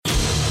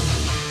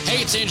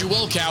Hey, it's Andrew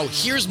Wilkow.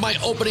 Here's my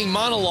opening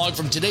monologue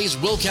from today's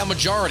Wilkow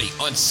Majority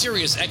on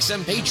Sirius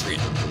XM Patriot.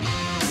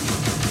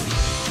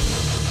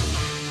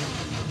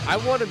 I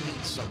want to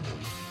meet someone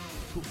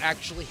who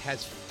actually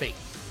has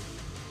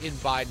faith in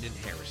Biden and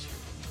Harris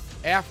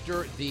here.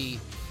 After the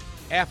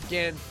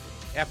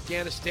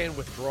Afghanistan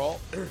withdrawal,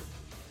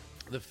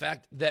 the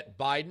fact that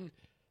Biden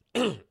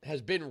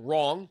has been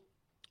wrong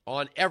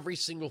on every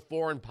single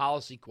foreign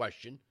policy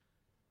question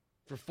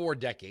for 4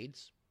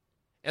 decades,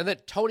 and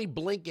that Tony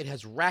Blinken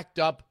has racked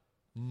up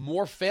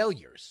more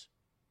failures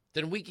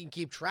than we can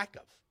keep track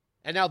of.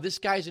 And now this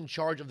guy's in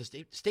charge of the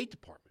State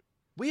Department.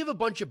 We have a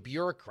bunch of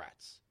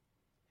bureaucrats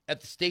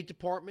at the State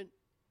Department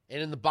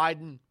and in the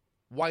Biden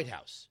White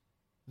House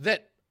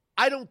that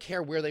I don't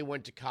care where they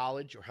went to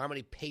college or how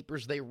many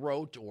papers they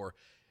wrote or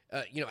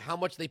how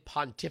much they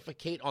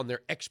pontificate on their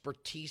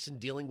expertise in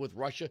dealing with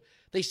Russia.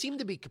 They seem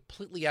to be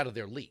completely out of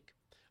their league.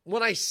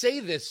 When I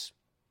say this,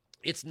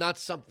 it's not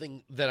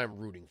something that I'm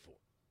rooting for.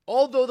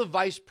 Although the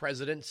vice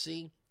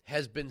presidency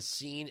has been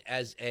seen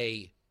as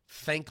a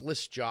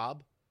thankless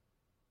job,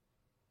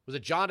 was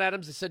it John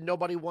Adams that said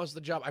nobody wants the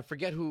job? I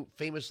forget who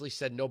famously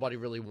said nobody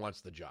really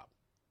wants the job.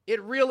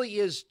 It really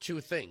is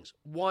 2 things.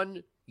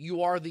 One,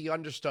 you are the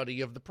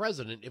understudy of the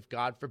president if,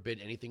 God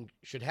forbid, anything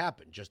should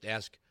happen. Just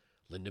ask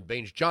Lyndon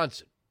Baines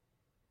Johnson.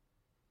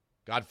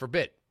 God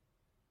forbid.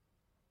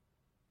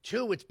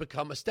 2, it's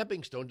become a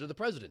stepping stone to the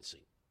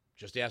presidency.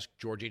 Just ask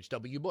George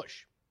H.W.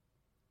 Bush.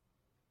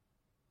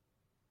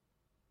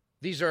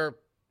 These are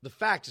the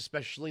facts,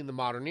 especially in the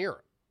modern era.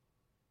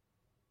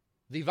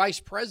 The vice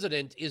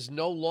president is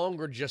no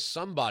longer just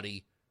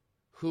somebody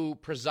who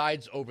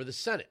presides over the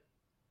Senate.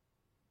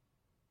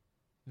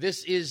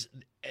 This is,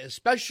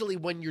 especially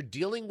when you're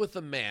dealing with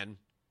a man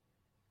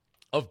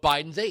of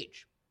Biden's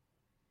age.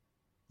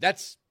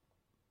 It's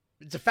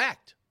a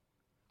fact.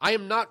 I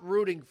am not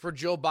rooting for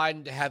Joe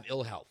Biden to have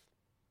ill health.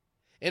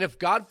 And if,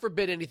 God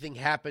forbid, anything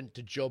happened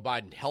to Joe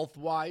Biden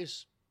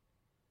health-wise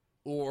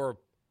or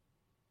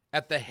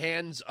at the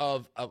hands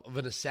of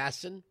an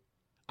assassin,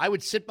 I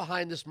would sit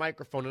behind this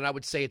microphone and I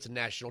would say it's a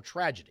national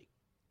tragedy.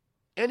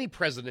 Any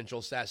presidential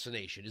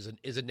assassination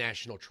is a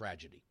national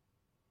tragedy.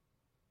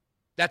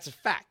 That's a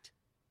fact.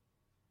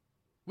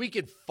 We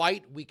could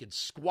fight, we could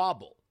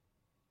squabble,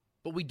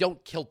 but we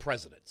don't kill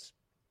presidents.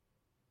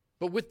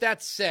 But with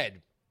that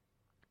said,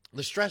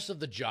 the stress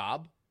of the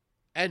job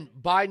and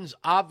Biden's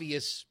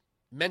obvious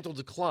mental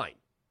decline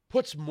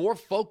puts more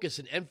focus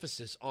and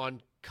emphasis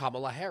on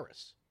Kamala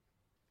Harris.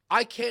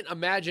 I can't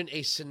imagine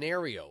a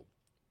scenario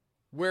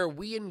where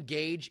we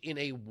engage in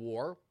a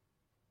war,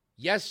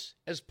 yes,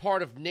 as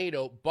part of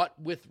NATO, but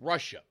with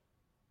Russia,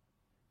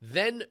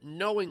 then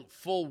knowing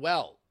full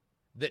well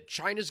that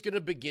China's going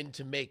to begin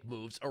to make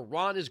moves,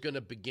 Iran is going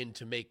to begin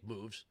to make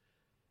moves,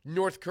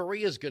 North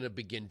Korea is going to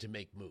begin to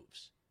make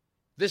moves.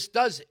 This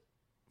does,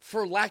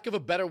 for lack of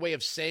a better way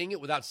of saying it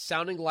without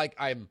sounding like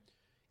I'm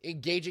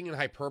engaging in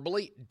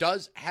hyperbole,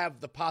 does have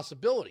the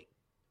possibility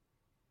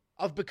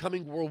of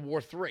becoming World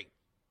War III.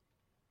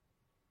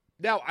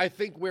 Now, I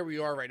think where we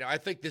are right now, I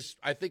think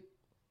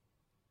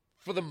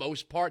for the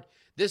most part,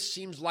 this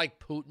seems like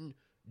Putin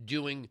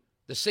doing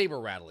the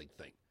saber-rattling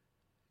thing.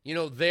 You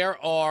know, there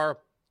are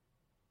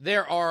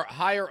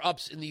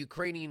higher-ups in the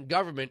Ukrainian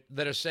government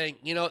that are saying,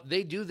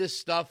 they do this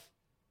stuff,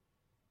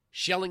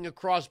 shelling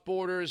across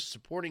borders,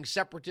 supporting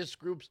separatist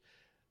groups.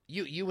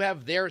 You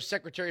have their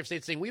Secretary of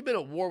State saying, we've been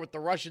at war with the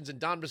Russians in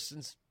Donbass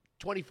since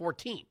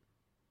 2014.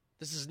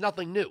 This is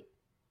nothing new.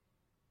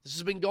 This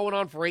has been going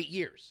on for 8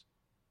 years.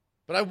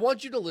 But I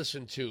want you to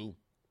listen to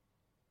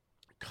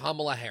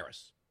Kamala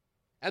Harris.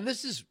 And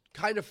this is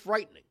kind of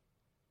frightening.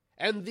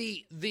 And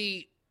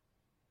the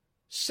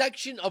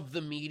section of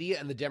the media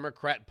and the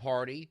Democrat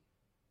Party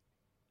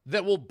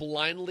that will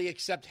blindly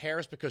accept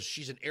Harris because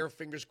she's an air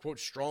fingers, quote,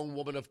 strong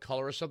woman of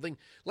color or something,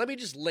 let me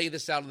just lay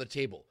this out on the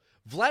table.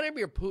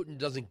 Vladimir Putin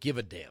doesn't give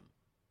a damn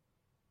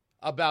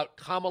about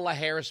Kamala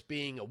Harris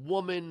being a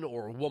woman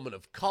or a woman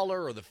of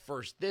color or the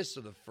first this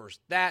or the first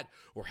that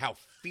or how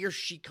fierce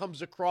she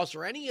comes across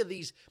or any of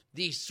these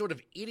sort of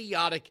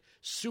idiotic,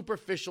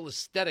 superficial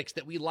aesthetics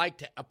that we like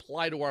to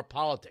apply to our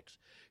politics.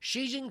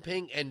 Xi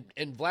Jinping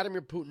and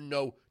Vladimir Putin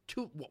know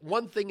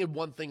one thing and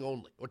one thing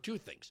only, or 2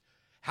 things.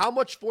 How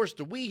much force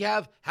do we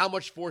have? How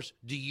much force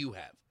do you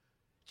have?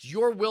 It's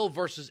your will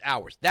versus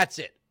ours. That's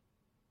it.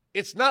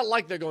 It's not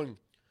like they're going,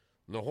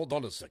 no, hold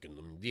on a second.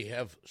 We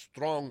have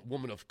strong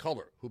woman of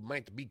color who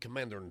might be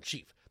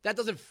commander-in-chief. That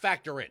doesn't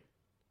factor in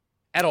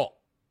at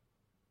all.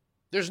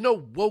 There's no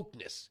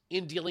wokeness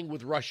in dealing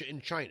with Russia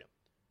and China.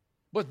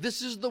 But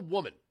this is the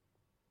woman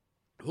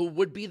who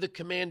would be the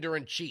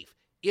commander-in-chief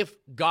if,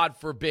 God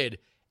forbid,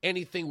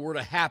 anything were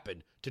to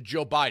happen to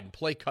Joe Biden.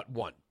 Play cut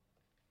 1.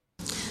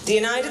 The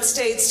United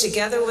States,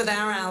 together with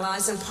our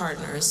allies and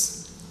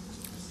partners,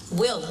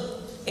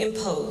 will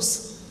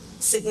impose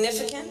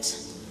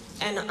significant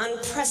and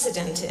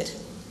unprecedented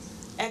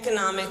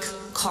economic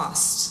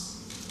costs.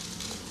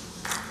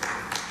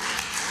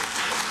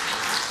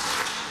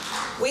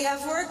 We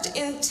have worked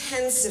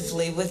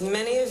intensively with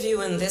many of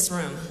you in this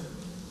room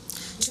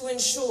to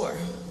ensure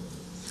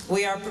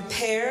We are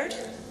prepared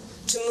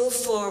to move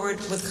forward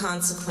with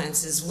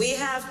consequences. We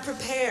have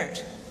prepared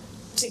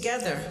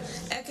together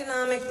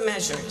economic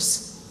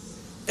measures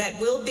that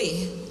will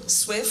be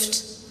swift,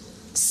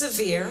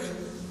 severe,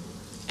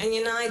 and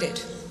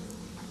united.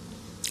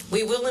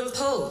 We will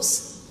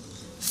impose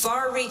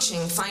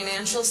far-reaching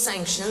financial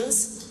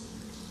sanctions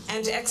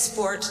and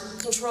export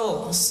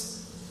controls.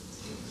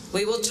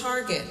 We will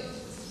target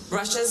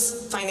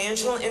Russia's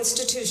financial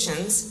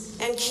institutions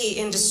and key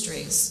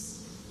industries.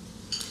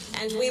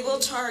 And we will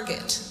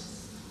target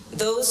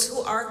those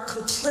who are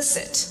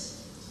complicit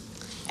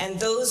and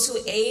those who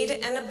aid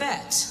and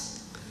abet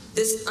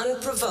this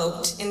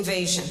unprovoked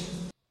invasion.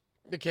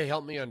 Okay,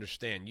 help me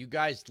understand. You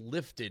guys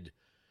lifted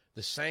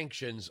the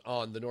sanctions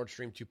on the Nord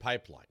Stream 2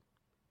 pipeline.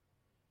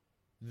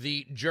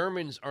 The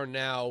Germans are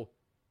now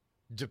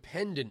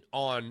dependent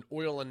on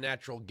oil and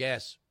natural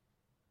gas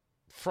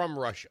from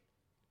Russia.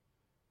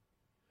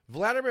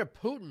 Vladimir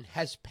Putin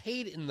has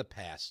paid in the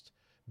past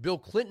Bill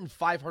Clinton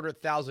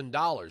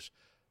 $500,000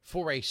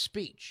 for a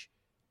speech.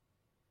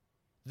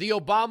 The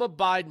Obama,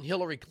 Biden,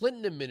 Hillary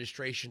Clinton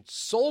administration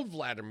sold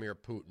Vladimir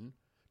Putin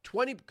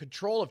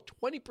control of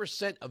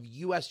 20% of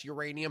U.S.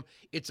 uranium.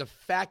 It's a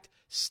fact.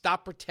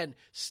 Stop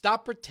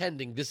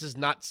pretending this is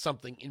not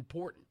something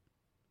important.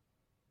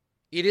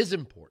 It is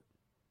important.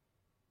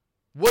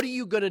 What are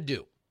you going to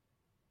do?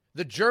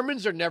 The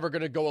Germans are never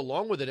going to go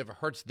along with it if it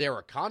hurts their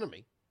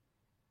economy.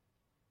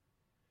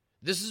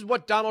 This is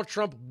what Donald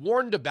Trump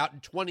warned about in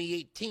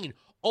 2018,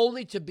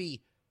 only to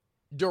be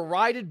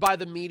derided by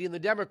the media and the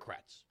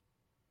Democrats.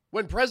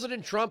 When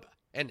President Trump,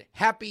 and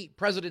happy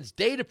President's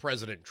Day to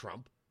President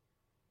Trump,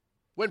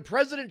 when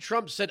President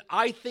Trump said,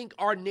 I think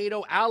our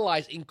NATO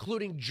allies,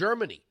 including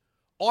Germany,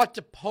 ought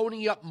to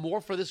pony up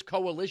more for this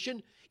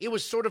coalition, it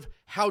was sort of,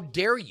 how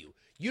dare you?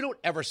 You don't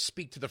ever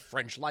speak to the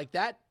French like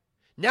that.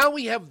 Now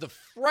we have the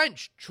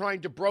French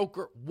trying to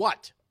broker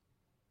what?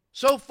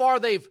 So far,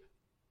 they've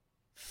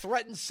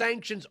threatened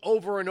sanctions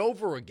over and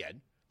over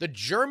again. The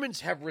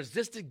Germans have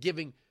resisted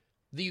giving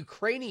the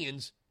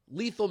Ukrainians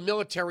lethal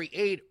military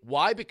aid.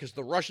 Why? Because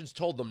the Russians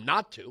told them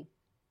not to.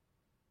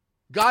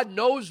 God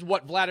knows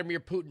what Vladimir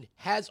Putin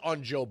has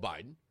on Joe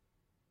Biden.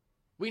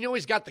 We know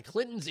he's got the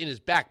Clintons in his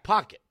back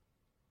pocket.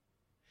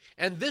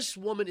 And this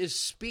woman is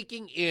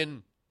speaking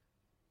in,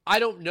 I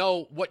don't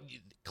know what,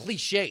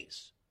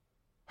 cliches.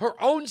 Her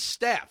own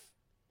staff,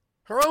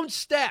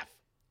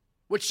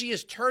 which she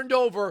has turned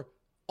over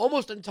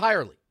almost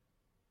entirely,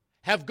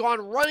 have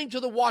gone running to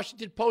the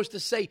Washington Post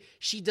to say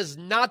she does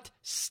not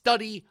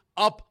study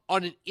up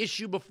on an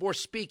issue before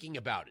speaking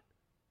about it.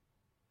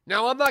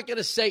 Now, I'm not going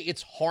to say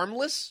it's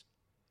harmless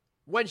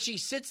when she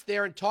sits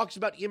there and talks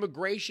about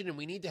immigration and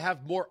we need to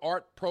have more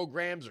art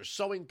programs or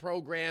sewing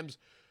programs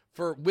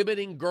for women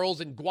and girls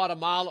in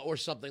Guatemala or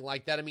something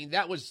like that. I mean,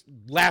 that was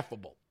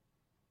laughable.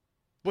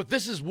 But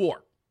this is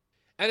war.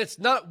 And it's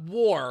not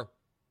war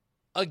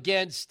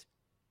against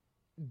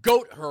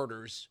goat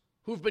herders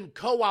who've been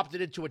co-opted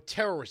into a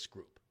terrorist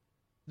group.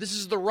 This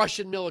is the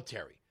Russian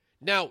military.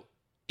 Now,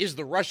 is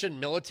the Russian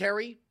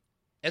military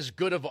as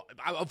good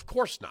of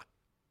course not.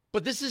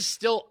 But this is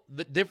still,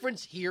 the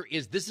difference here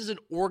is this is an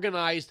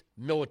organized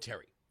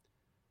military.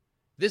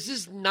 This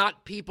is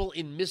not people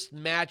in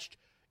mismatched,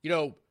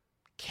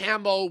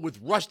 camo with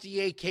rusty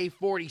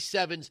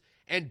AK-47s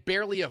and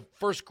barely a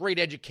first-grade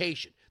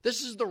education.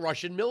 This is the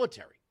Russian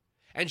military.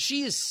 And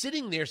she is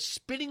sitting there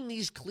spitting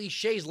these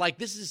cliches like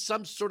this is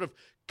some sort of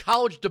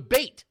college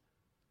debate.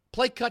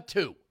 Play cut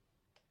 2.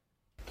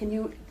 Can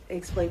you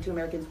explain to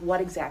Americans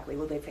what exactly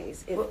will they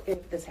face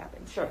if this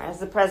happens? Sure. As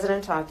the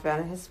president talked about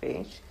in his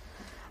speech,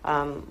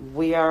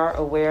 we are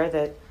aware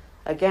that,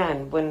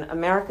 again, when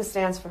America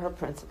stands for her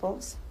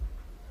principles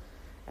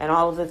and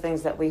all of the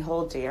things that we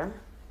hold dear,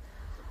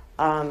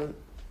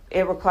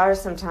 it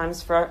requires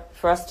sometimes for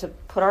us to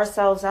put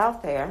ourselves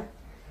out there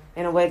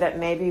in a way that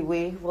maybe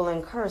we will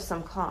incur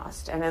some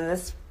cost. And in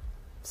this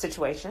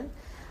situation,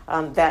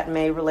 that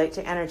may relate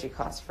to energy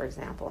costs, for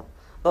example.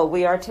 But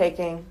we are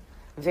taking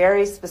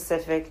very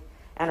specific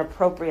and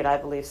appropriate, I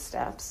believe,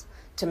 steps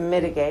to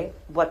mitigate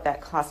what that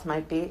cost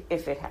might be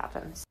if it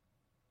happens.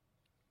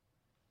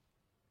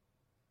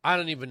 I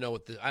don't even know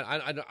what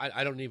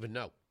I don't even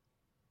know.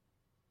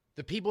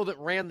 The people that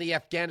ran the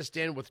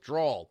Afghanistan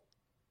withdrawal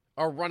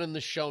are running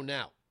the show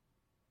now.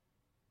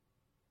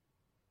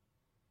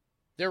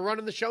 They're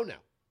running the show now.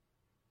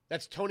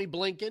 That's Tony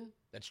Blinken.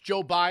 That's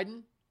Joe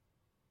Biden.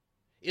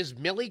 Is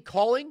Milley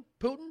calling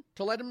Putin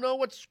to let him know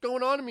what's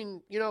going on? I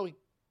mean, he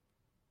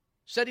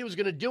said he was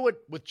going to do it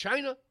with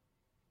China.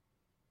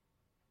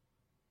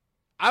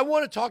 I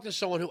want to talk to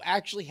someone who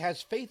actually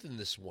has faith in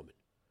this woman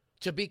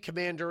to be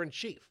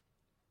commander-in-chief.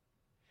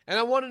 And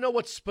I want to know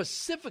what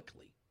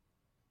specifically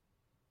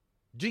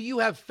do you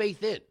have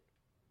faith in?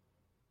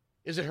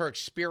 Is it her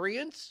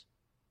experience?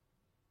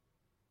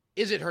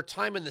 Is it her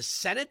time in the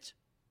Senate?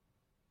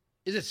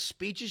 Is it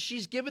speeches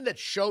she's given that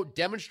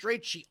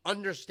demonstrate she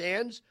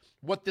understands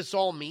what this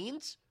all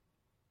means?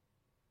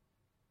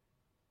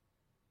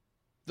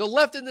 The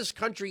left in this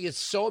country is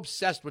so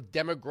obsessed with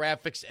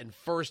demographics and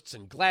firsts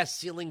and glass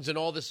ceilings and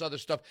all this other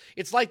stuff.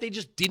 It's like they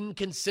just didn't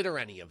consider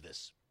any of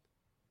this.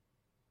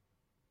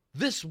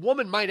 This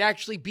woman might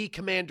actually be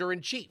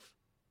commander-in-chief.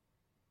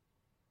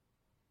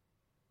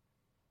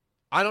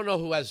 I don't know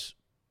who has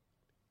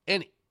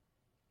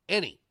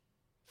any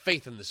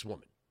faith in this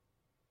woman.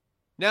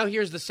 Now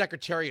here's the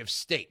Secretary of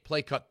State,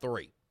 play cut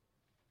 3.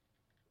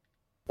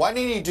 Why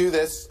didn't he do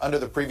this under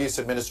the previous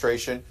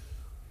administration,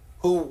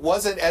 who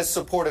wasn't as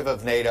supportive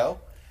of NATO?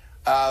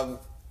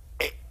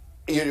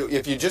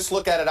 If you just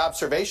look at it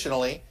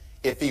observationally,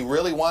 if he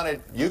really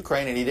wanted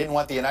Ukraine and he didn't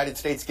want the United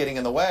States getting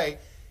in the way,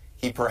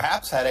 he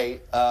perhaps had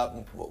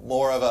a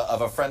more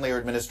of a friendlier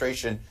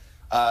administration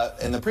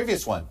in the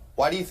previous one.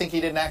 Why do you think he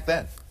didn't act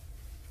then?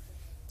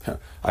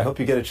 I hope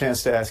you get a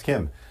chance to ask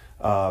him.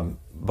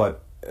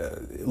 But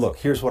look,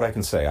 here's what I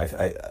can say.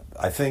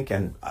 I think,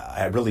 and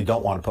I really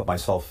don't want to put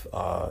myself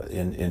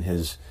in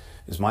his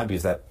mind,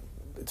 because that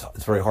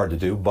it's very hard to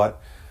do.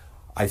 But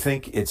I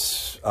think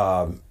it's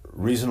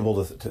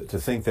reasonable to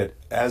think that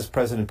as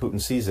President Putin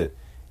sees it,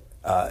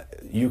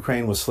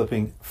 Ukraine was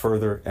slipping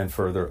further and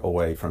further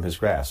away from his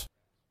grasp.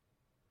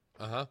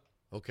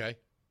 Okay.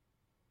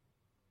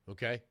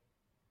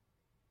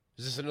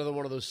 Is this another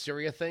one of those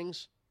Syria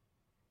things?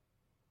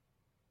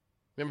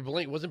 Remember,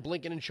 wasn't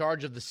Blinken in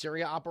charge of the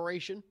Syria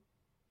operation?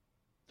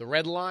 The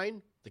Red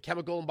Line, the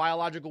chemical and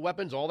biological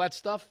weapons, all that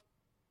stuff?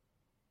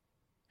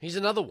 He's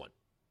another one.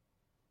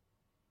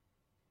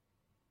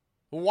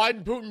 Well, why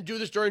didn't Putin do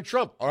this during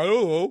Trump? I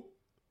don't know.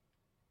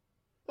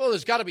 Well,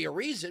 there's got to be a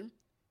reason.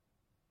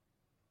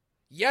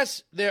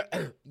 Yes, there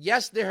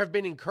have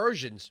been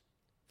incursions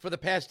for the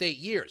past 8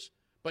 years,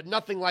 but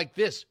nothing like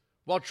this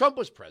while Trump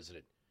was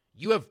president.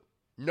 You have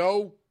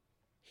no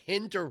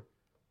hint or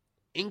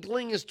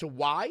inkling as to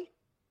why?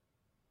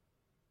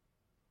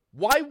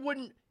 Why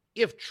wouldn't,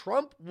 if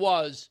Trump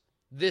was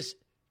this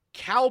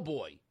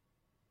cowboy,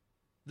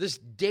 this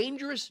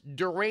dangerous,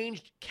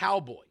 deranged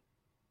cowboy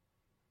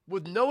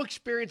with no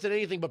experience in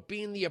anything but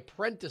being the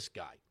apprentice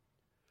guy,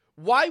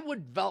 why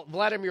would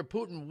Vladimir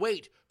Putin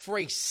wait for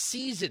a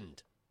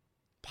seasoned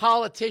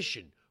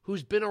politician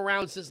who's been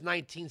around since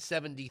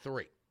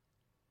 1973?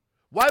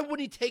 Why would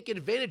he take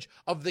advantage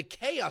of the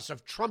chaos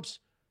of Trump's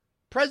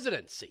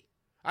presidency?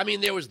 I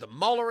mean, there was the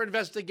Mueller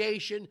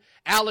investigation,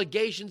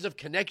 allegations of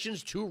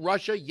connections to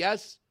Russia,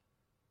 yes.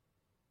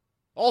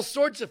 All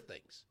sorts of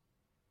things.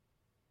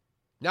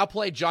 Now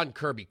play John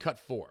Kirby, cut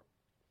 4.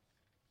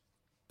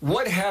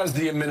 What has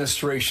the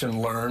administration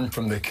learned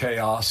from the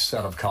chaos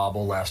out of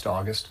Kabul last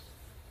August?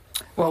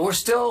 Well, we're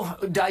still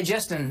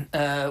digesting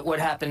what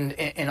happened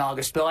in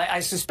August, Bill. I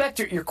suspect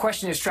your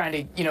question is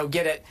trying to,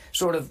 get at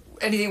sort of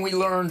anything we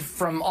learned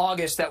from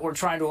August that we're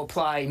trying to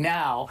apply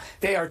now.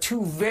 They are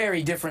two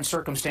very different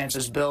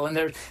circumstances, Bill,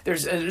 and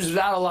there's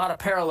not a lot of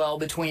parallel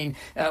between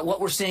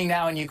what we're seeing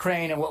now in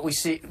Ukraine and what we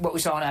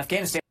saw in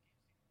Afghanistan.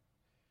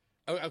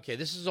 Okay,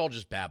 this is all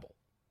just babble.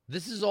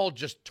 This is all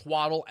just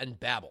twaddle and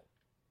babble.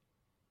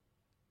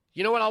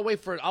 You know what? I'll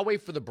wait for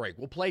the break.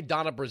 We'll play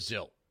Donna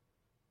Brazil,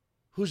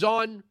 who's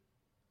on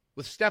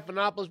with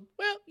Stephanopoulos.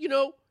 Well,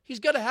 he's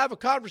got to have a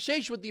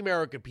conversation with the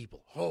American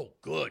people. Oh,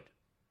 good.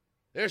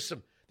 There's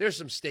some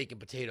steak and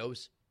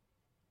potatoes.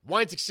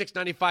 Weinzig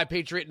 695,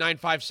 Patriot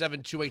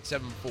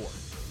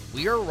 957-2874.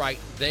 We are right.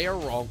 They are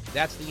wrong.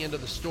 That's the end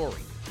of the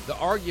story. The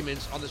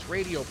arguments on this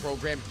radio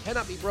program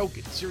cannot be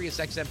broken. Sirius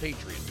XM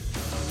Patriot.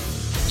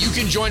 You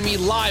can join me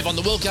live on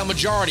the Will Count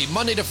Majority,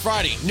 Monday to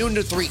Friday, noon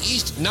to 3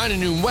 East, 9 to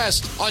noon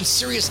West, on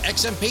Sirius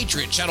XM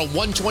Patriot, channel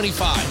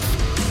 125.